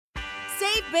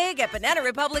Save big at Banana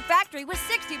Republic Factory with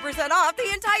 60% off the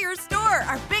entire store.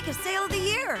 Our biggest sale of the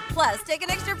year. Plus, take an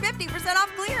extra 50%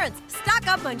 off clearance. Stock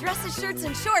up on dresses, shirts,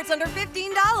 and shorts under $15.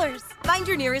 Find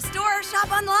your nearest store or shop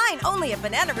online only at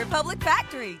Banana Republic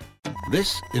Factory.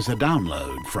 This is a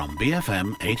download from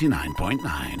BFM 89.9,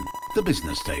 the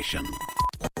business station.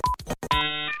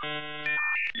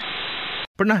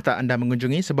 Pernah tak anda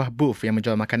mengunjungi sebuah booth yang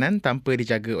menjual makanan tanpa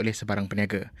dijaga oleh sebarang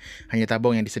peniaga? Hanya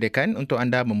tabung yang disediakan untuk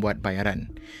anda membuat bayaran.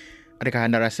 Adakah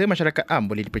anda rasa masyarakat am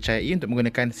boleh dipercayai untuk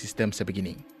menggunakan sistem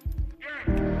sebegini?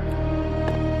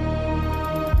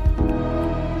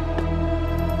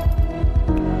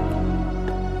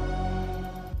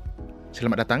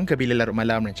 Selamat datang ke Bila Larut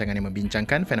Malam, rancangan yang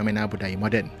membincangkan fenomena budaya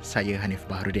moden. Saya Hanif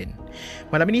Baharudin.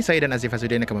 Malam ini saya dan Azif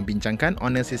Azuddin akan membincangkan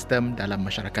honor system dalam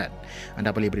masyarakat.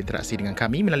 Anda boleh berinteraksi dengan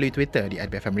kami melalui Twitter di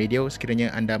 @BFM Radio sekiranya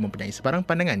anda mempunyai sebarang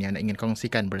pandangan yang anda ingin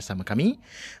kongsikan bersama kami.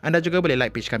 Anda juga boleh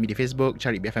like page kami di Facebook,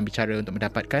 cari BFM Bicara untuk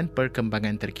mendapatkan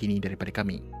perkembangan terkini daripada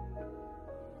kami.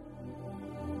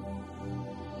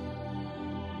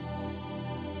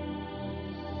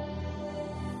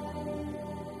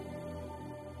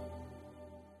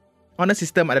 Honor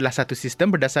system adalah satu sistem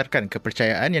berdasarkan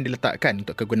kepercayaan yang diletakkan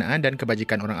untuk kegunaan dan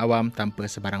kebajikan orang awam tanpa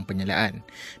sebarang penyalaan.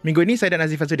 Minggu ini saya dan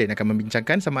Azif Azuddin akan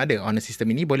membincangkan sama ada honor system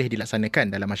ini boleh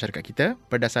dilaksanakan dalam masyarakat kita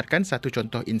berdasarkan satu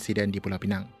contoh insiden di Pulau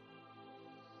Pinang.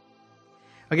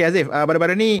 Okey Azif,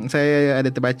 baru-baru ni saya ada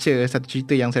terbaca satu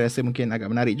cerita yang saya rasa mungkin agak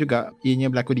menarik juga.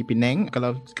 Ianya berlaku di Penang.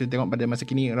 Kalau kita tengok pada masa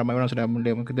kini, ramai orang sudah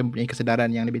mula mempunyai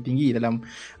kesedaran yang lebih tinggi dalam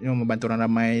membantu orang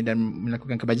ramai dan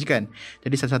melakukan kebajikan.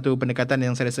 Jadi salah satu pendekatan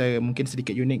yang saya rasa mungkin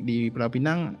sedikit unik di Pulau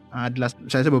Pinang adalah,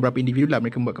 saya rasa beberapa individu lah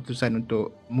mereka membuat keputusan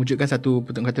untuk mewujudkan satu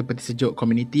kata peti sejuk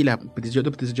community lah. Peti sejuk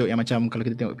tu peti sejuk yang macam kalau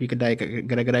kita tengok pergi kedai,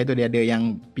 gerai-gerai tu dia ada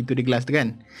yang pintu dia gelas tu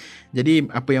kan.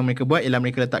 Jadi apa yang mereka buat ialah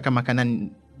mereka letakkan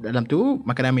makanan dalam tu,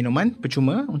 makanan minuman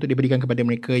percuma untuk diberikan kepada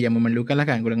mereka yang memerlukan lah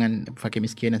kan, golongan fakir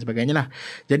miskin dan sebagainya lah.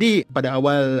 Jadi pada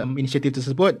awal inisiatif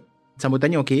tersebut,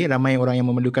 sambutannya okey, ramai orang yang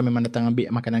memerlukan memang datang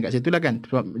ambil makanan kat situ lah kan.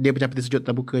 Sebab dia macam peti sejuk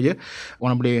terbuka je,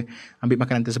 orang boleh ambil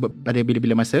makanan tersebut pada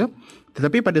bila-bila masa.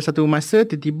 Tetapi pada satu masa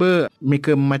tiba-tiba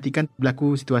mereka mematikan,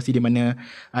 berlaku situasi di mana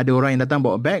ada orang yang datang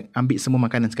bawa beg, ambil semua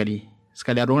makanan sekali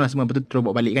arung lah semua, betul terus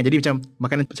bawa balik kan. Jadi macam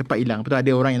makanan cepat hilang. Betul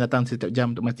ada orang yang datang setiap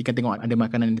jam untuk memastikan tengok ada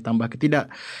makanan yang ditambah ke tidak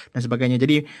dan sebagainya.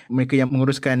 Jadi mereka yang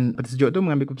menguruskan peti sejuk tu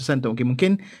mengambil keputusan untuk okay,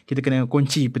 mungkin kita kena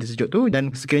kunci peti sejuk tu, dan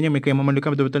sekiranya mereka yang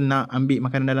memerlukan betul-betul nak ambil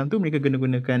makanan dalam tu, mereka kena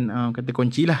gunakan kata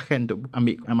kunci lah kan untuk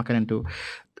ambil makanan tu.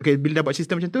 Okay, bila dah buat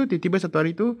sistem macam tu, tiba-tiba satu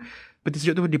hari tu peti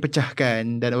sejuk tu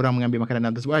dipecahkan dan orang mengambil makanan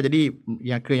dalam tersebut. Jadi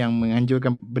yang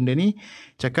menganjurkan benda ni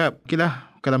cakap okay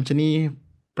lah, kalau macam ni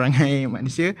perangai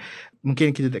manusia,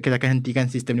 mungkin kita akan hentikan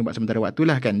sistem ni buat sementara waktu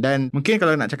lah kan. Dan mungkin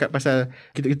kalau nak cakap pasal,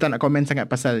 kita tak nak komen sangat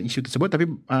pasal isu tersebut, tapi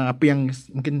apa yang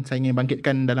mungkin saya ingin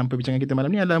bangkitkan dalam perbincangan kita malam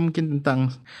ni adalah mungkin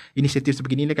tentang inisiatif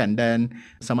sebegini lah kan. Dan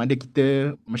sama ada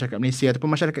kita, masyarakat Malaysia ataupun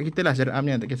masyarakat kita lah secara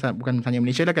amnya, tak kisah, bukan hanya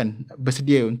Malaysia lah kan,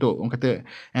 bersedia untuk orang kata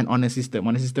an honest system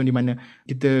di mana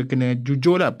kita kena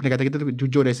jujur lah. Pendekatan kita tu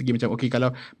jujur dari segi macam okay,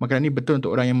 kalau makanan ni betul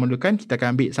untuk orang yang memerlukan, kita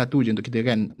akan ambil satu je untuk kita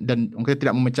kan. Dan orang kata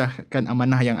tidak memecahkan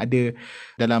amanah yang ada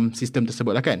dalam sistem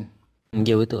tersebut lah kan.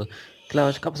 Ya betul.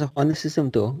 Kalau cakap pasal honor system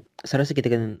tu, saya rasa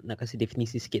kita kena nak kasih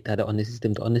definisi sikit terhadap honor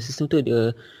system tu. Honor system tu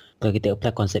dia, kalau kita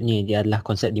apply konsepnya, dia adalah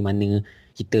konsep di mana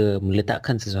kita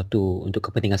meletakkan sesuatu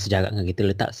untuk kepentingan sejarah. Kita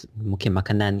letak mungkin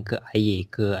makanan ke air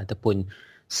ke ataupun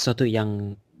sesuatu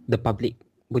yang the public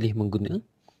boleh mengguna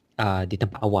di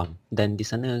tempat awam. Dan di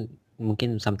sana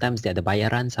mungkin sometimes dia ada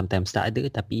bayaran, sometimes tak ada,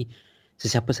 tapi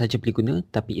sesiapa sahaja boleh guna,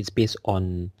 tapi it's based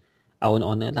on our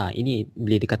honor lah. Ini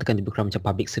boleh dikatakan lebih kurang macam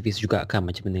public service juga kan,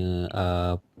 macam mana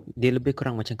dia lebih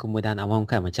kurang macam kemudahan awam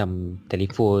kan, macam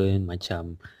telefon,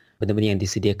 macam benda-benda yang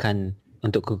disediakan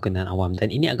untuk kegunaan awam. Dan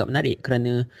ini agak menarik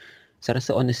kerana saya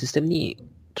rasa honor system ni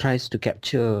tries to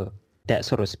capture that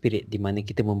sort of spirit di mana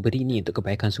kita memberi ni untuk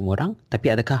kebaikan semua orang, tapi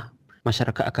adakah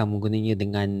masyarakat akan menggunanya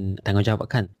dengan tanggungjawab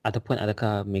kan, ataupun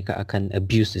adakah mereka akan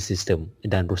abuse the system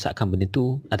dan rosakkan benda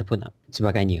tu ataupun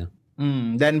sebagainya.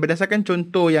 Dan berdasarkan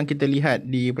contoh yang kita lihat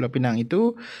di Pulau Pinang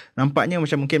itu, nampaknya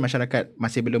macam mungkin masyarakat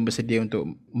masih belum bersedia untuk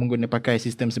menggunakan pakai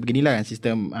sistem sebeginilah kan,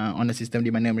 sistem honor system di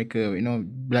mana mereka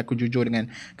berlaku jujur dengan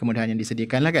kemudahan yang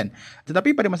disediakan lah kan.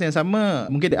 Tetapi pada masa yang sama,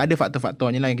 mungkin ada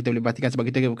faktor-faktornya lah yang kita boleh perhatikan. Sebab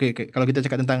kita kalau kita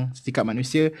cakap tentang sikap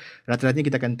manusia, rata-rata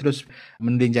kita akan terus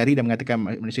menuding jari dan mengatakan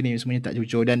manusia ni semuanya tak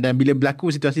jujur. Dan bila berlaku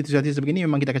situasi-situasi sebegini,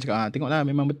 memang kita akan cakap tengoklah,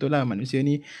 memang betul lah manusia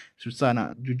ni susah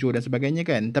nak jujur dan sebagainya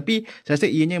kan. Tapi saya rasa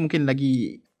ianya mungkin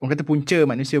lagi, orang kata punca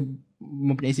manusia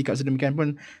mempunyai sikap sedemikian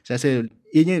pun, saya rasa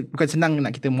ianya bukan senang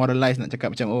nak kita moralize, nak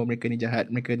cakap macam mereka ni jahat,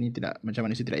 mereka ni tidak, macam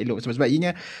manusia tidak elok. Sebab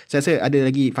ianya saya rasa ada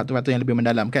lagi faktor-faktor yang lebih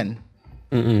mendalam kan.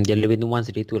 Dia lebih nuance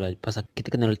dari itulah. Pasal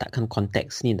kita kena letakkan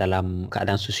konteks ni dalam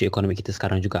keadaan sosioekonomik kita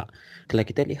sekarang juga. Kalau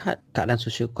kita lihat keadaan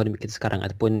sosioekonomik kita sekarang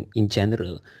ataupun in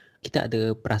general, kita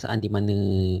ada perasaan di mana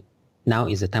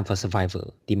now is the time for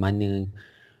survival, di mana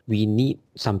we need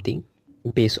something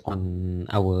based on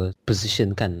our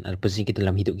position kan, position kita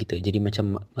dalam hidup kita. Jadi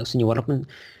macam maksudnya walaupun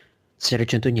secara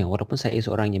contohnya, walaupun saya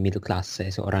seorang yang middle class,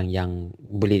 saya seorang yang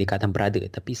boleh dikatakan berada,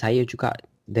 tapi saya juga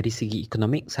dari segi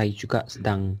ekonomik, saya juga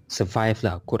sedang survive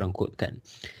lah, quote unquote kan.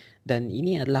 Dan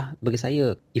ini adalah bagi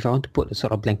saya, if I want to put a sort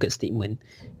of blanket statement,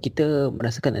 kita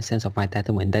merasakan a sense of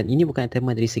entitlement. Dan ini bukan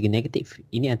entitlement dari segi negatif,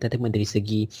 ini entitlement dari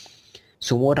segi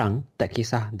semua orang, tak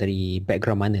kisah dari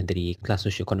background mana, dari kelas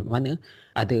sosioekonomik mana,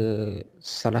 ada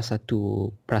salah satu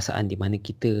perasaan di mana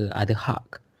kita ada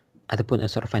hak ataupun a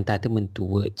sort of entitlement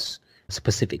towards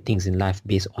specific things in life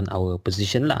based on our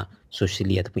position lah,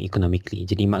 socially ataupun economically.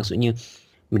 Jadi maksudnya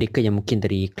mereka yang mungkin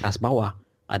dari kelas bawah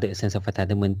ada a sense of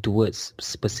entitlement towards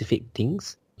specific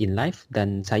things in life,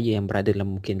 dan saya yang berada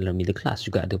mungkin dalam middle class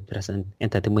juga ada perasaan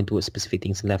entitlement towards specific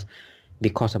things in life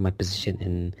because of my position.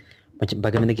 And macam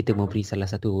bagaimana kita memberi salah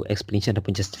satu explanation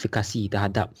ataupun justifikasi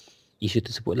terhadap isu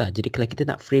tersebut lah. Jadi kalau kita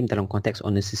nak frame dalam konteks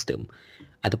honor system,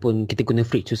 ataupun kita guna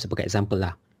fridge tu sebagai example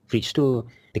lah, fridge tu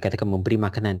dikatakan memberi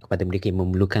makanan kepada mereka yang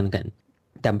memerlukan kan.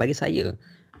 Dan bagi saya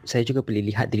juga boleh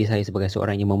lihat diri saya sebagai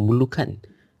seorang yang memerlukan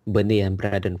benda yang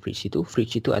berada dalam fridge itu.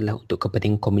 Fridge itu adalah untuk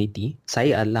kepentingan komuniti.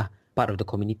 Saya adalah part of the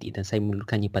community dan saya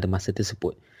memerlukannya pada masa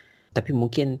tersebut. Tapi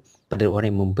mungkin pada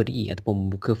orang yang memberi ataupun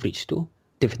membuka fridge tu,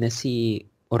 definisi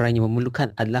orang yang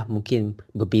memerlukan adalah mungkin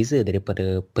berbeza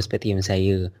daripada perspektif yang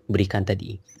saya berikan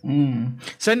tadi.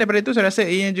 Selain daripada itu, saya rasa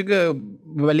ia juga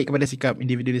berbalik kepada sikap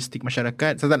individualistik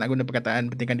masyarakat. Saya tak nak guna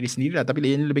perkataan pentingkan diri sendiri lah, tapi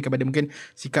ia lebih kepada mungkin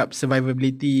sikap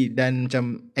survivability dan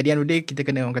macam at the end of the day, kita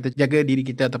kena orang kata jaga diri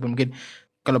kita, ataupun mungkin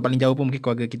kalau paling jauh pun mungkin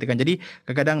keluarga kita kan. Jadi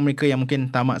kadang-kadang mereka yang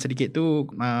mungkin tamak sedikit tu,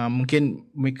 mungkin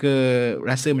mereka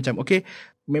rasa macam okay,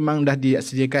 memang dah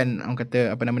disediakan orang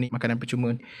kata makanan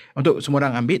percuma untuk semua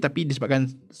orang ambil, tapi disebabkan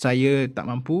saya tak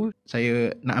mampu,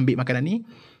 saya nak ambil makanan ni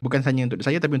bukan hanya untuk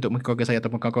saya tapi untuk keluarga saya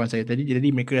ataupun kawan-kawan saya.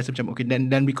 Jadi mereka rasa macam okay,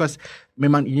 dan because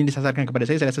memang ini disasarkan kepada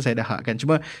saya rasa saya dah hak kan.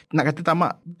 Cuma nak kata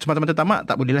tamak, semata-mata tamak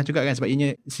tak boleh lah juga kan, sebab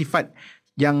ianya sifat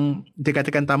yang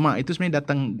dikatakan tamak itu sebenarnya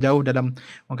datang jauh dalam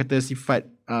orang kata sifat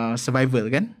survival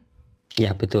kan.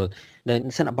 Ya, betul.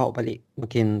 Dan saya nak bawa balik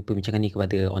mungkin perbincangan ni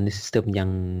kepada honor system yang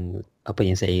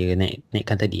saya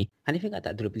naikkan tadi. Hanif ingat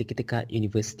tak dulu bila kita kat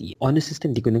universiti, honor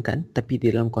system digunakan tapi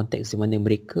di dalam konteks di mana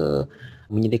mereka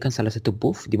menyediakan salah satu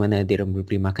booth di mana dia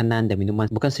memberi makanan dan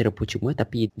minuman bukan secara percuma,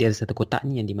 tapi dia ada satu kotak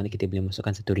ni yang di mana kita boleh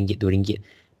masukkan RM1, RM2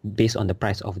 based on the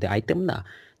price of the item lah.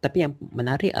 Tapi yang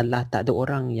menarik adalah tak ada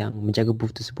orang yang menjaga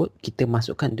booth tersebut. Kita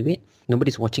masukkan duit,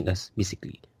 nobody's watching us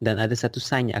basically. Dan ada satu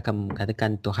sign yang akan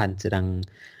mengatakan Tuhan sedang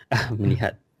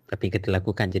melihat apa yang kita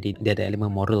lakukan. Jadi dia ada elemen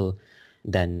moral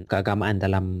dan keagamaan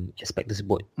dalam aspek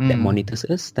tersebut that monitors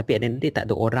us. Tapi at the end of the day, tak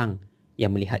ada orang yang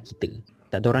melihat kita.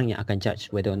 Tak ada orang yang akan judge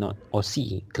whether or not or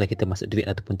see kalau kita masuk duit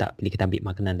ataupun tak bila kita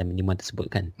ambil makanan dan minuman tersebut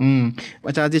kan.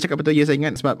 Macam Aziz cakap betul, ya saya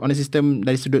ingat sebab honor system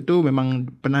dari sudut tu memang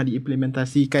pernah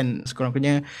diimplementasikan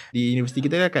sekurang-kurangnya di universiti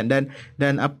kita kan.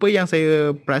 Dan apa yang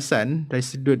saya perasan dari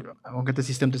sudut orang kata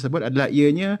sistem tersebut adalah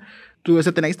ianya to a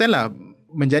certain extent lah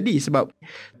menjadi sebab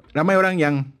ramai orang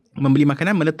yang membeli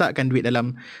makanan meletakkan duit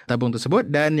dalam tabung tersebut,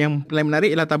 dan yang paling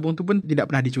menarik ialah tabung tu pun tidak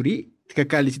pernah dicuri,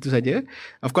 kekal di situ saja.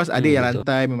 Of course ada yang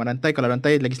rantai, memang rantai, kalau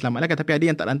rantai lagi selamat lah kan, tapi ada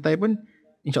yang tak rantai pun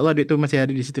InsyaAllah duit tu masih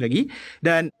ada di situ lagi.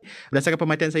 Dan berdasarkan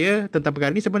pemerhatian saya tentang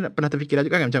perkara ni, saya pun pernah terfikir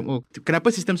juga kan, macam kenapa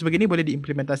sistem sebegini boleh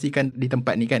diimplementasikan di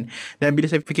tempat ni kan. Dan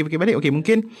bila saya fikir-fikir balik, okay,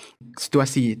 mungkin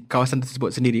situasi kawasan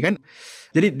tersebut sendiri kan.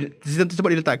 Jadi sistem tersebut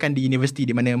diletakkan di universiti,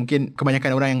 di mana mungkin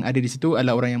kebanyakan orang yang ada di situ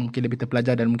adalah orang yang mungkin lebih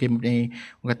terpelajar dan mungkin mempunyai,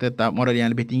 orang kata, tahap moral yang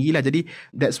lebih tinggi lah. Jadi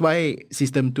that's why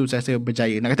sistem tu saya rasa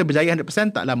berjaya. Nak kata berjaya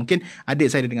 100% taklah, mungkin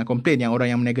adik saya dengar komplain yang orang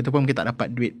yang meniaga tu pun mungkin tak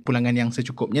dapat duit pulangan yang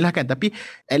secukupnya lah kan. Tapi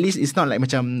at least it's not like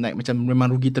macam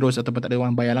memang rugi terus ataupun tak ada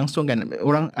orang bayar langsung kan.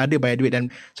 Orang ada bayar duit dan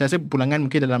saya rasa pulangan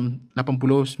mungkin dalam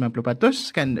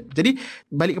 80-90% kan. Jadi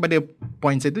balik kepada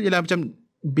point saya tu ialah macam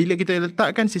bila kita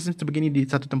letakkan sistem sebegini di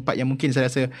satu tempat yang mungkin saya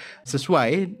rasa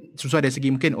sesuai dari segi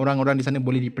mungkin orang-orang di sana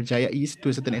boleh dipercayai to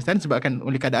a certain extent sebabkan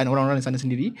oleh keadaan orang-orang di sana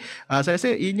sendiri, saya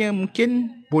rasa ianya mungkin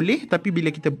boleh. Tapi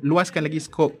bila kita luaskan lagi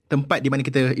skop tempat di mana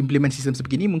kita implement sistem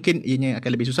sebegini, mungkin ianya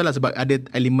akan lebih susah lah, sebab ada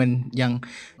elemen yang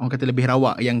orang kata lebih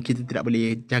rawak yang kita tidak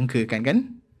boleh jangkakan kan.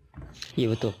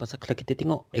 Ya, betul. Pasal kalau kita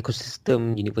tengok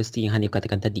ekosistem universiti yang Hanif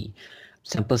katakan tadi,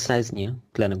 sample size-nya,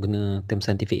 kalau nak guna term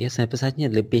saintifik ya, sample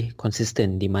size-nya lebih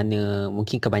konsisten, di mana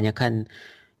mungkin kebanyakan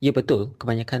Ya betul,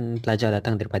 kebanyakan pelajar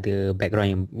datang daripada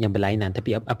background yang berlainan,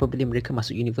 tapi apabila mereka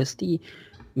masuk universiti,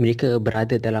 mereka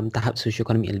berada dalam tahap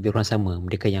sosioekonomi yang lebih kurang sama.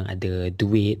 Mereka yang ada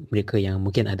duit, mereka yang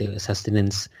mungkin ada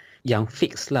sustenance yang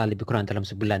fix lah lebih kurang dalam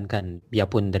sebulan kan,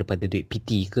 biarpun daripada duit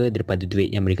PT ke, daripada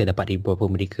duit yang mereka dapat dari bapa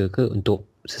mereka ke untuk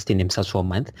sustain themselves for a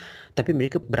month. Tapi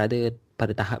mereka berada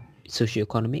pada tahap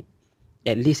sosioekonomik,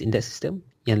 at least in that system,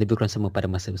 yang lebih kurang sama pada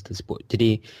masa tersebut.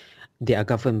 Jadi they are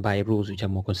governed by rules which are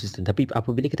more consistent. Tapi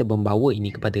apabila kita membawa ini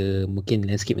kepada mungkin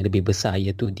landscape yang lebih besar,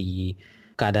 iaitu di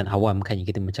keadaan awam kan, yang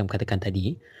kita macam katakan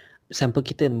tadi, sampel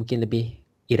kita mungkin lebih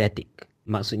erratic.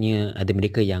 Maksudnya ada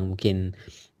mereka yang mungkin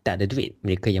tak ada duit,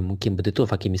 mereka yang mungkin betul-betul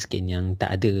fakir miskin, yang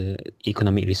tak ada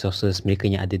economic resources, mereka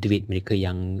yang ada duit, mereka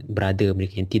yang berada,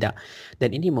 mereka yang tidak. Dan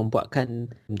ini membuatkan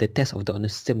the test of the honor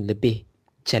system lebih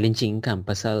challenging kan,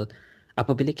 pasal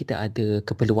apabila kita ada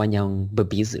keperluan yang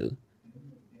berbeza,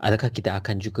 adakah kita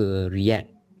akan juga react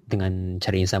dengan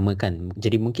cara yang sama kan?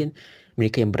 Jadi mungkin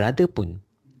mereka yang berada pun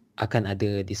akan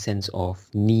ada this sense of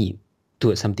need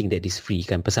towards something that is free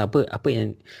kan. Pasal apa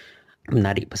yang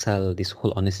menarik pasal this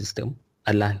whole honor system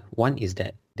adalah, one is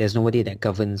that there's nobody that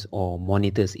governs or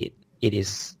monitors it. It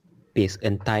is based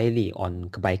entirely on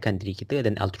kebaikan diri kita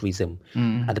dan altruism.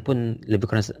 Ataupun lebih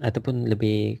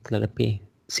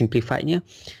simplifiednya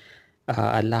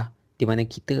adalah di mana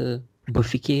kita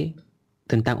berfikir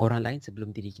tentang orang lain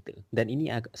sebelum diri kita. Dan ini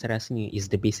saya rasanya is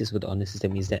the basis of the honor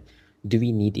system, is that do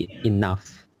we need it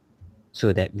enough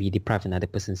so that we deprive another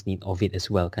person's need of it as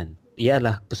well kan. Ia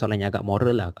adalah persoalan yang agak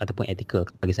moral lah ataupun ethical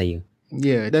bagi saya.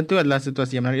 Ya, dan tu adalah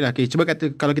situasi yang menarik lah. Okay, cuba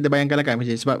kata, kalau kita bayangkanlah kan,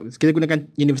 sebab kita gunakan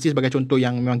universiti sebagai contoh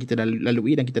yang memang kita dah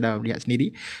lalui dan kita dah lihat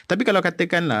sendiri. Tapi kalau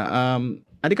katakanlah,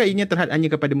 adakah ianya terhad hanya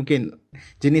kepada mungkin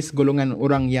jenis golongan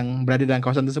orang yang berada dalam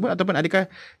kawasan tersebut, ataupun adakah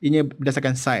ianya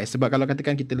berdasarkan size? Sebab kalau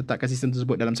katakan kita letakkan sistem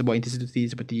tersebut dalam sebuah institusi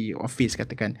seperti office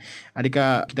katakan,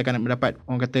 adakah kita akan mendapat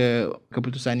orang kata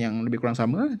keputusan yang lebih kurang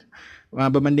sama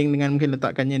berbanding dengan mungkin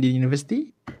letakkannya di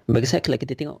universiti? Bagi saya, kalau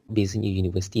kita tengok bezanya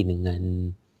universiti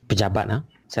dengan pejabat,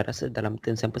 saya rasa dalam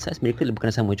term sample size mereka lebih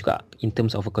kurang sama juga in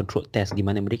terms of a control test, di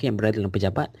mana mereka yang berada dalam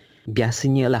pejabat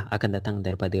biasanya lah akan datang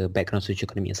daripada background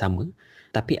sosioekonomi yang sama.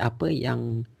 Tapi apa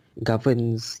yang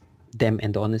governs them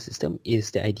and the honor system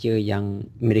is the idea yang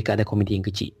mereka ada komuniti yang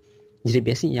kecil. Jadi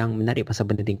biasanya yang menarik pasal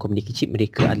benda dengan komuniti kecil,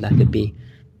 mereka adalah lebih,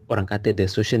 orang kata the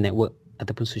social network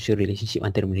ataupun social relationship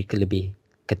antara mereka lebih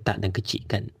ketat dan kecil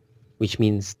kan. Which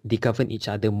means they govern each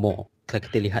other more. Kalau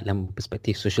kita lihat dalam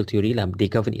perspektif social theory lah, they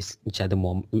govern each other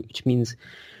more. Which means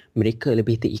mereka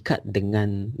lebih terikat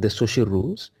dengan the social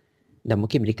rules dan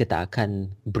mungkin mereka tak akan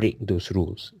break those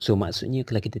rules. So maksudnya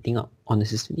kalau kita tengok honor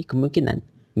system ni, kemungkinan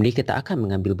mereka tak akan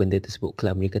mengambil benda tersebut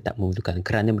kalau mereka tak membutuhkan,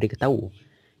 kerana mereka tahu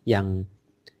yang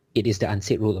it is the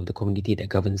unsaid rule of the community that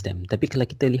governs them. Tapi kalau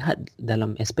kita lihat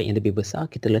dalam aspek yang lebih besar,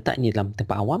 kita letak ni dalam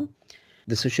tempat awam,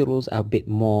 the social rules are a bit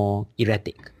more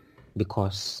erratic.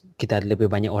 Because kita ada lebih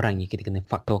banyak orang yang kita kena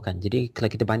faktorkan. Jadi kalau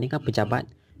kita bandingkan pejabat,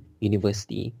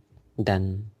 universiti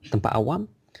dan tempat awam,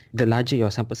 the larger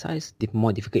your sample size, the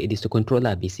more difficult it is to control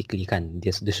lah basically kan.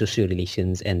 There's the social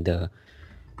relations and the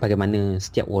bagaimana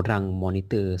setiap orang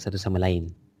monitor satu sama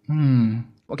lain.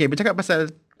 Okay, bercakap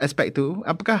pasal aspek tu,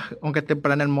 apakah orang kata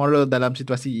peranan moral dalam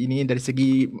situasi ini dari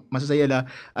segi, maksud saya adalah,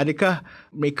 adakah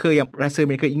mereka yang rasa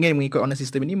mereka ingin mengikut honor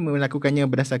system ini melakukannya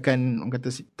berdasarkan orang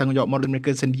kata tanggungjawab moral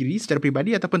mereka sendiri secara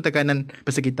peribadi, ataupun tekanan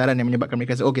persekitaran yang menyebabkan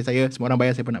mereka rasa okay, saya semua orang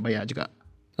bayar, saya pun nak bayar juga?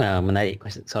 Menarik,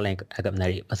 soalan yang agak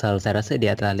menarik, pasal saya rasa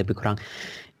dia adalah lebih kurang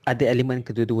ada elemen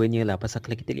kedua-duanya lah. Pasal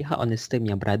kalau kita lihat honor system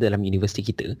yang berada dalam universiti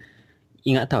kita,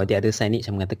 ingat tahu dia ada signage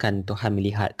yang mengatakan Tuhan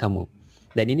melihat kamu.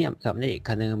 Dan ini agak menarik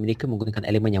kerana mereka menggunakan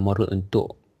elemen yang moral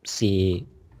untuk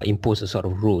impose a sort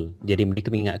of rule. Jadi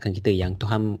mereka mengingatkan kita yang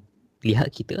Tuhan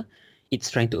lihat kita, it's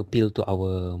trying to appeal to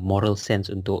our moral sense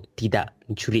untuk tidak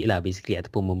mencuri lah basically,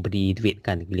 ataupun memberi duit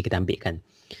kan bila kita ambil kan,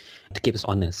 to keep us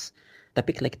honest.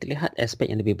 Tapi kalau kita lihat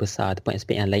aspek yang lebih besar ataupun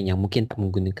aspek yang lain yang mungkin tak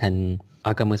menggunakan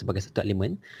agama sebagai satu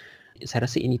elemen, saya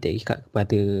rasa ini terikat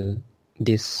kepada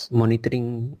this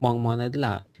monitoring mohon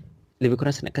adalah, lebih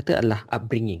kurang saya nak kata adalah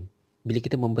upbringing. Bila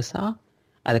kita membesar,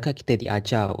 adakah kita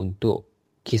diajar untuk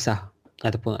kisah,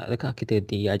 ataupun adakah kita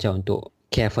diajar untuk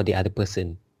care for the other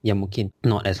person yang mungkin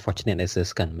not as fortunate as us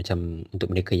kan, macam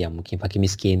untuk mereka yang mungkin fakir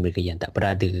miskin, mereka yang tak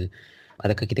berada,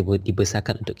 adakah kita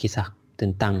dibesarkan untuk kisah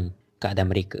tentang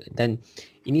keadaan mereka. Dan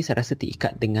ini saya rasa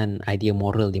terikat dengan idea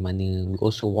moral di mana we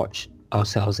also watch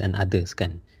ourselves and others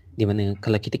kan, di mana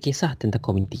kalau kita kisah tentang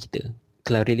komuniti kita,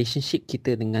 kalau relationship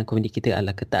kita dengan komuniti kita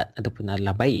adalah ketat ataupun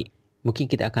adalah baik, mungkin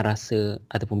kita akan rasa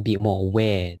ataupun be more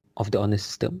aware of the honor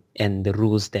system and the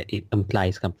rules that it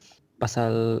implies kan.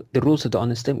 Pasal the rules of the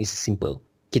honor system is simple.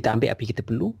 kita ambil apa yang kita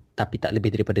perlu tapi tak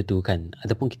lebih daripada tu kan,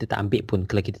 ataupun kita tak ambil pun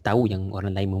kalau kita tahu yang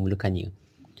orang lain memerlukannya.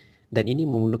 Dan ini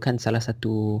memerlukan salah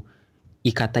satu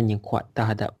ikatan yang kuat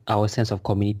terhadap our sense of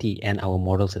community and our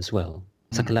morals as well.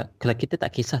 So kalau kita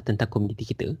tak kisah tentang community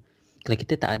kita, kalau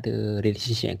kita tak ada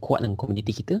relationship yang kuat dengan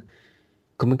community kita,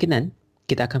 kemungkinan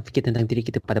kita akan fikir tentang diri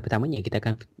kita pada pertamanya.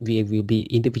 We will be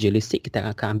individualistic.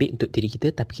 Kita akan ambil untuk diri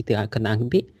kita, tapi kita akan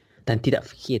ambil dan tidak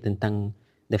fikir tentang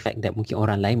the fact that mungkin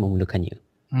orang lain memerlukannya.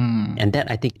 And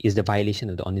that I think is the violation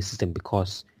of the honor system,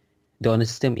 because the honor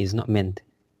system is not meant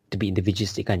to be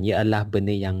individualistic kan. Ia adalah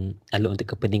benda yang adalah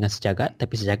untuk kepentingan sejagat,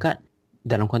 tapi sejagat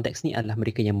dalam konteks ni adalah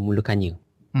mereka yang memerlukannya.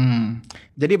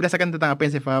 Jadi berdasarkan tentang apa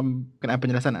yang saya faham kenapa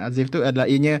penjelasan Azif tu adalah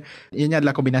ianya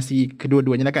adalah kombinasi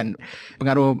kedua-duanya lah kan.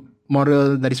 Pengaruh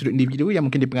moral dari sudut individu yang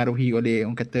mungkin dipengaruhi oleh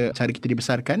orang kata cara kita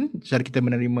dibesarkan, cara kita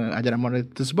menerima ajaran moral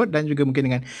tersebut, dan juga mungkin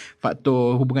dengan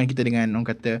faktor hubungan kita dengan orang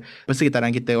kata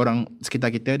persekitaran kita, orang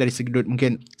sekitar kita. Dari sudut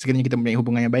mungkin sekiranya kita mempunyai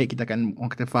hubungan yang baik, kita akan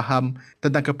orang kata faham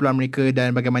tentang keperluan mereka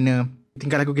dan bagaimana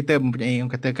tingkah laku kita mempunyai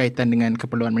orang kata kaitan dengan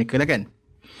keperluan mereka lah kan.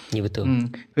 Ya, betul.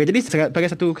 Okay, jadi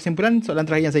sebagai satu kesimpulan, soalan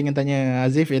terakhir yang saya ingin tanya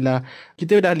Azif ialah,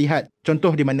 kita dah lihat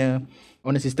contoh di mana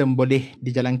honor system boleh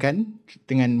dijalankan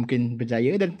dengan mungkin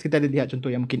berjaya, dan kita ada lihat contoh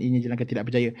yang mungkin ianya jalankan tidak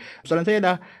berjaya. Soalan saya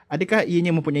adalah, adakah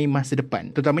ianya mempunyai masa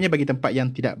depan, terutamanya bagi tempat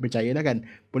yang tidak berjaya lah kan?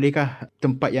 Bolehkah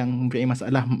tempat yang mempunyai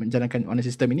masalah menjalankan honor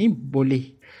system ini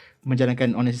boleh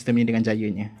menjalankan honor system ini dengan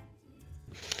jayanya?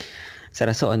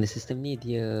 Saya rasa honor system ni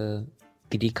dia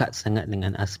terikat sangat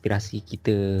dengan aspirasi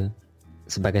kita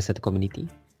sebagai satu komuniti,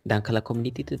 dan kalau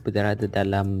komuniti itu berada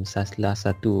dalam salah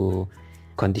satu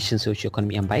condition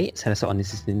socio-ekonomi yang baik, saya rasa honor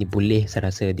system ni boleh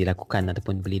saya rasa dilakukan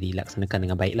ataupun boleh dilaksanakan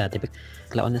dengan baik lah. Tapi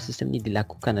kalau honor system ni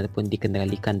dilakukan ataupun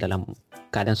dikendalikan dalam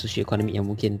keadaan socio-ekonomi yang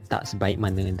mungkin tak sebaik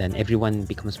mana, dan everyone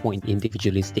becomes more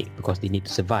individualistic because they need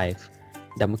to survive,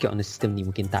 dan mungkin honor system ni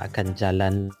mungkin tak akan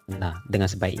jalan lah dengan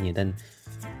sebaiknya, dan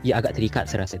ia agak terikat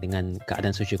saya rasa dengan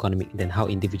keadaan socio-ekonomi dan how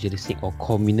individualistic or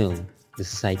communal the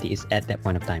society is at that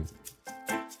point of time.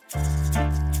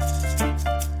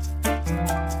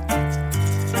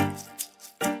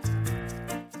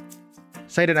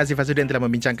 Saya dan Azif Fazudin telah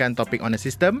membincangkan topik honor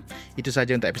system. Itu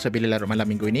sahaja untuk episod Bila Larut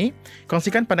Malam minggu ini.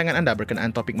 Kongsikan pandangan anda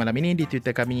berkenaan topik malam ini di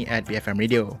Twitter kami @BFM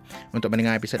Radio. Untuk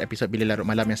mendengar episod-episod Bila Larut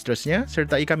Malam yang seterusnya,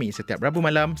 sertai kami setiap Rabu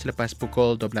malam selepas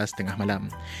pukul 12.30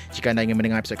 malam. Jika anda ingin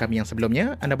mendengar episod kami yang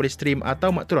sebelumnya, anda boleh stream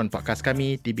atau mak turun podcast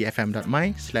kami di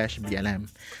bfm.my/blm.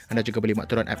 Anda juga boleh mak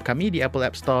turun app kami di Apple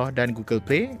App Store dan Google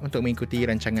Play untuk mengikuti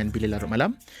rancangan Bila Larut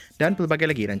Malam dan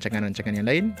pelbagai lagi rancangan-rancangan yang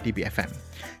lain di BFM.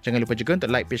 Jangan lupa juga untuk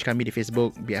like page kami di Facebook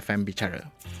BFM Bicara.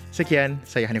 Sekian,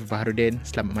 saya Hanif Baharudin.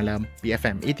 Selamat malam.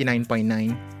 BFM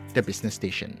 89.9, The Business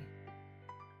Station.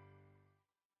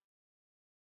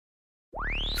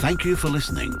 Thank you for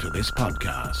listening to this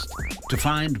podcast. To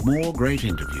find more great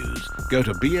interviews, go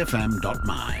to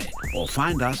bfm.my or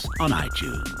find us on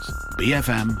iTunes.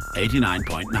 BFM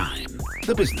 89.9,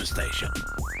 The Business Station.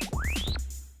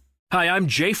 Hi,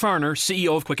 I'm Jay Farner,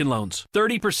 CEO of Quicken Loans.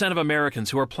 30% of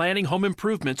Americans who are planning home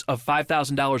improvements of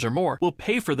 $5,000 or more will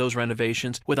pay for those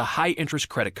renovations with a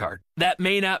high-interest credit card. That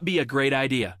may not be a great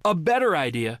idea. A better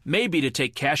idea may be to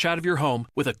take cash out of your home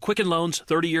with a Quicken Loans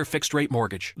 30-year fixed-rate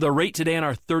mortgage. The rate today on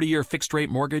our 30-year fixed-rate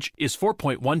mortgage is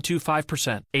 4.125%.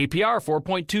 APR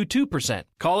 4.22%.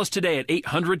 Call us today at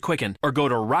 800-QUICKEN or go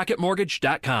to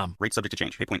rocketmortgage.com. Rate subject to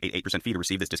change. Pay 0.88% fee to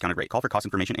receive this discounted rate. Call for cost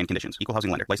information and conditions. Equal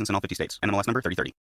housing lender. License in all 50 states. NMLS number 3030.